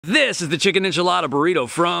This is the chicken enchilada burrito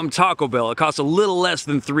from Taco Bell. It costs a little less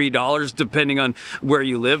than $3 depending on where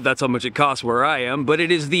you live. That's how much it costs where I am. But it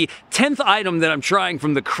is the 10th item that I'm trying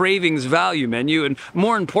from the Cravings Value Menu. And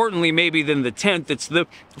more importantly, maybe than the 10th, it's the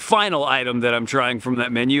final item that I'm trying from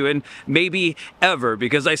that menu. And maybe ever,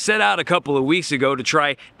 because I set out a couple of weeks ago to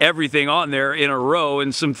try everything on there in a row.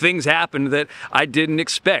 And some things happened that I didn't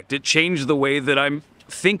expect. It changed the way that I'm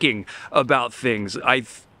thinking about things.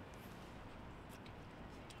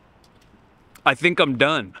 I think I'm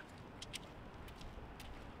done.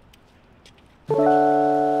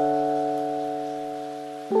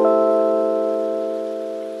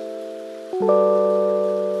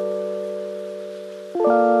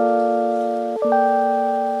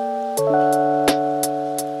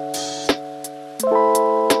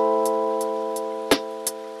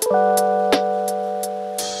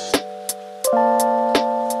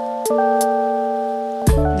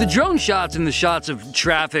 The drone shots and the shots of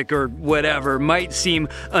traffic or whatever might seem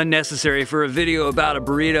unnecessary for a video about a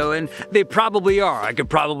burrito, and they probably are. I could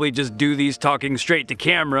probably just do these talking straight to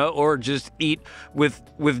camera or just eat with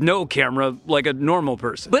no camera like a normal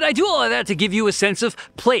person. But I do all of that to give you a sense of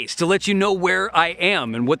place, to let you know where I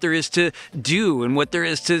am and what there is to do and what there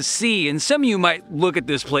is to see. And some of you might look at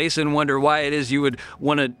this place and wonder why it is you would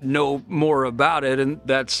want to know more about it, and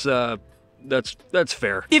that's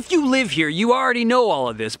fair. If you live here, you already know all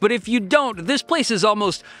of this, but if you don't, this place is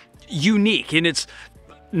almost unique in its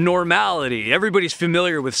normality. Everybody's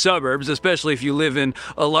familiar with suburbs, especially if you live in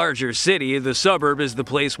a larger city. The suburb is the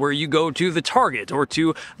place where you go to the Target or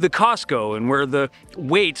to the Costco, and where the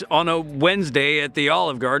wait on a Wednesday at the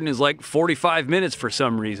Olive Garden is like 45 minutes for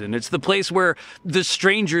some reason. It's the place where the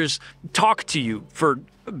strangers talk to you, for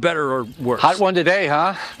better or worse. Hot one today,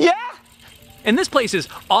 huh? Yeah! And this place is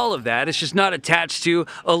all of that. It's just not attached to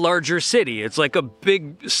a larger city. It's like a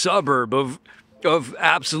big suburb of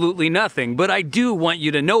absolutely nothing. But I do want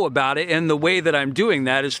you to know about it, and the way that I'm doing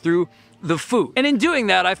that is through the food. And in doing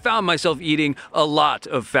that, I found myself eating a lot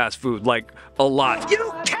of fast food, like a lot.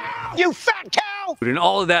 You cow! You fat cow! And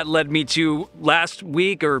all of that led me to last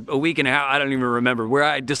week or a week and a half, I don't even remember, where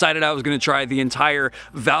I decided I was going to try the entire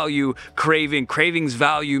Cravings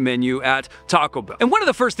Value Menu at Taco Bell. And one of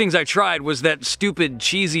the first things I tried was that stupid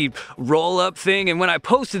cheesy roll-up thing. And when I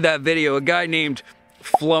posted that video, a guy named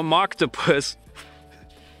Flamoctopus,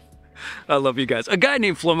 I love you guys. A guy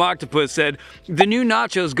named Flamoctopus said, "The new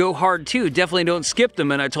nachos go hard too. Definitely don't skip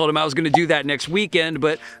them." And I told him I was going to do that next weekend,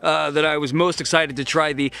 but that I was most excited to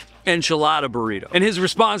try the enchilada burrito. And his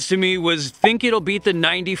response to me was, "Think it'll beat the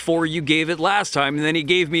 94 you gave it last time." And then he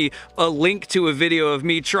gave me a link to a video of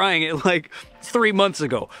me trying it like 3 months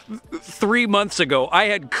ago. 3 months ago, I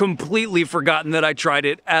had completely forgotten that I tried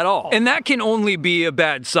it at all. And that can only be a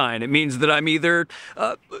bad sign. It means that I'm either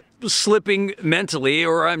slipping mentally,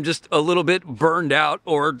 or I'm just a little bit burned out,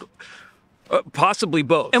 or possibly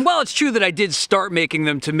both. And while it's true that I did start making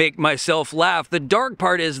them to make myself laugh, the dark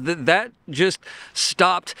part is that just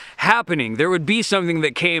stopped happening. There would be something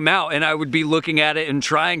that came out, and I would be looking at it and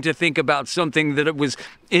trying to think about something that it was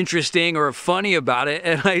interesting or funny about it,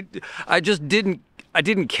 and I just didn't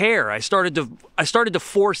care. I started to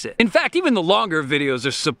force it. In fact, even the longer videos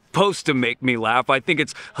are supposed to make me laugh. I think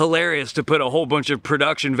it's hilarious to put a whole bunch of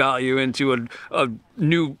production value into a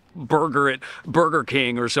new burger at Burger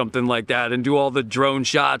King or something like that, and do all the drone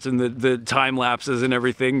shots and the time lapses and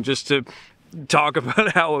everything just to talk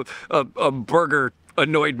about how a burger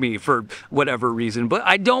annoyed me for whatever reason. But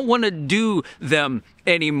I don't want to do them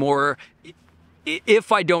anymore.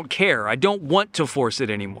 If I don't care, I don't want to force it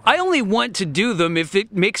anymore. I only want to do them if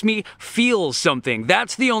it makes me feel something.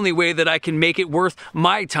 That's the only way that I can make it worth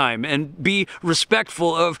my time and be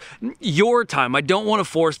respectful of your time. I don't want to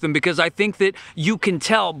force them because I think that you can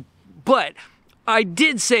tell. But I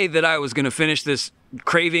did say that I was going to finish this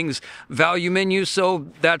Cravings Value Menu, so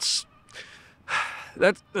that's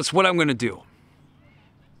what I'm going to do.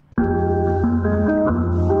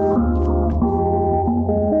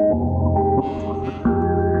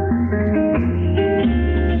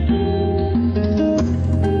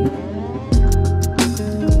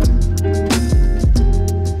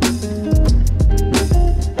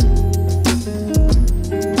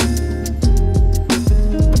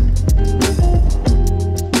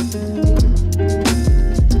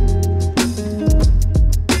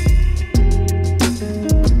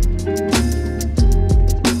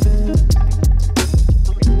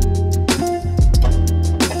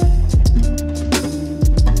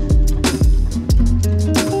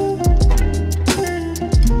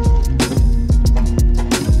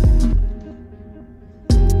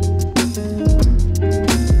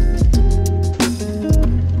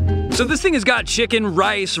 thing has got chicken,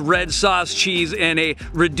 rice, red sauce, cheese, and a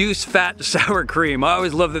reduced fat sour cream. I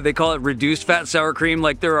always love that they call it reduced fat sour cream,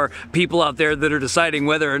 like there are people out there that are deciding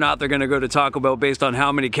whether or not they're gonna go to Taco Bell based on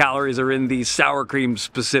how many calories are in the sour cream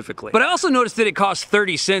specifically. But I also noticed that it costs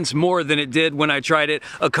 30 cents more than it did when I tried it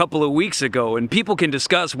a couple of weeks ago, and people can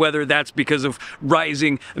discuss whether that's because of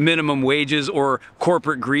rising minimum wages or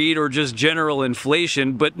corporate greed or just general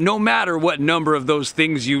inflation, but no matter what number of those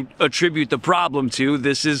things you attribute the problem to,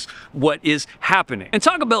 this is what is happening. And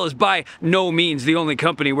Taco Bell is by no means the only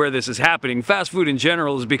company where this is happening. Fast food in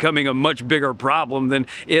general is becoming a much bigger problem than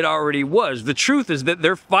it already was. The truth is that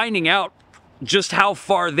they're finding out just how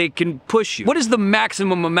far they can push you. What is the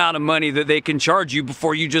maximum amount of money that they can charge you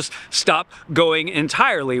before you just stop going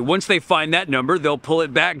entirely? Once they find that number, they'll pull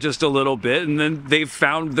it back just a little bit, and then they've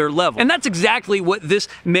found their level. And that's exactly what this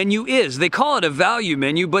menu is. They call it a value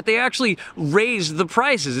menu, but they actually raise the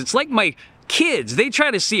prices. It's like my kids, they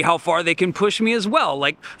try to see how far they can push me as well.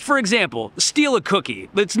 Like, for example, steal a cookie.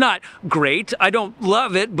 It's not great, I don't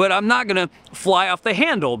love it, but I'm not gonna fly off the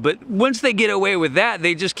handle. But once they get away with that,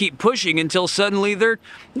 they just keep pushing until suddenly they're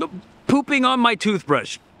pooping on my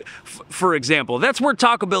toothbrush. For example, that's where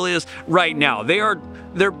Taco Bell is right now. They're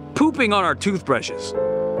pooping on our toothbrushes.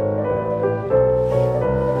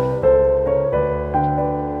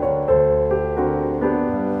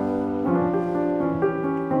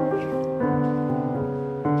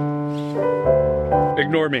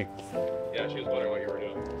 Ignore me. Yeah, she was wondering what you were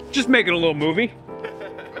doing. Just making a little movie.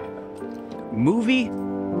 Movie?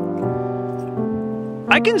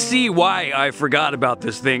 I can see why I forgot about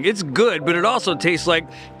this thing. It's good, but it also tastes like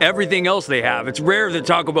everything else they have. It's rare that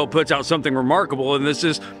Taco Bell puts out something remarkable, and this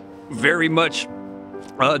is very much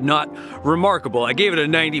not remarkable. I gave it a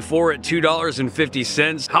 94 at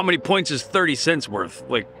 $2.50. How many points is 30 cents worth?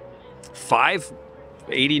 Like 5?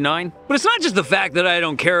 89? But it's not just the fact that I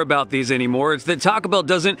don't care about these anymore, it's that Taco Bell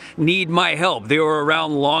doesn't need my help. They were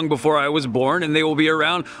around long before I was born, and they will be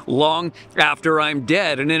around long after I'm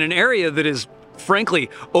dead. And in an area that is frankly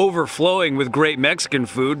overflowing with great Mexican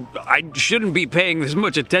food, I shouldn't be paying this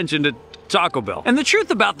much attention to Taco Bell. And the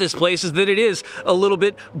truth about this place is that it is a little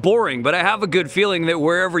bit boring, but I have a good feeling that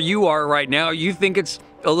wherever you are right now, you think it's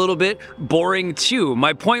a little bit boring too.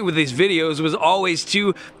 My point with these videos was always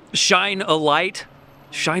to shine a light.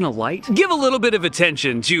 Give a little bit of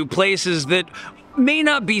attention to places that may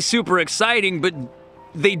not be super exciting, but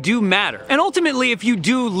they do matter. And ultimately, if you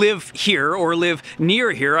do live here or live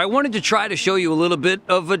near here, I wanted to try to show you a little bit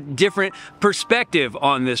of a different perspective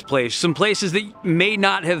on this place. Some places that may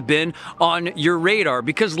not have been on your radar,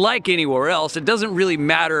 because like anywhere else, it doesn't really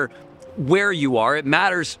matter where you are, it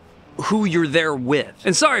matters who you're there with.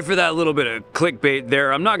 And sorry for that little bit of clickbait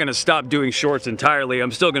there. I'm not gonna stop doing shorts entirely.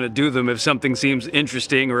 I'm still gonna do them if something seems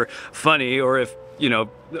interesting or funny, or if, you know,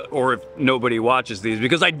 or if nobody watches these,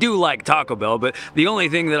 because I do like Taco Bell, but the only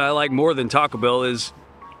thing that I like more than Taco Bell is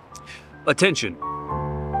attention.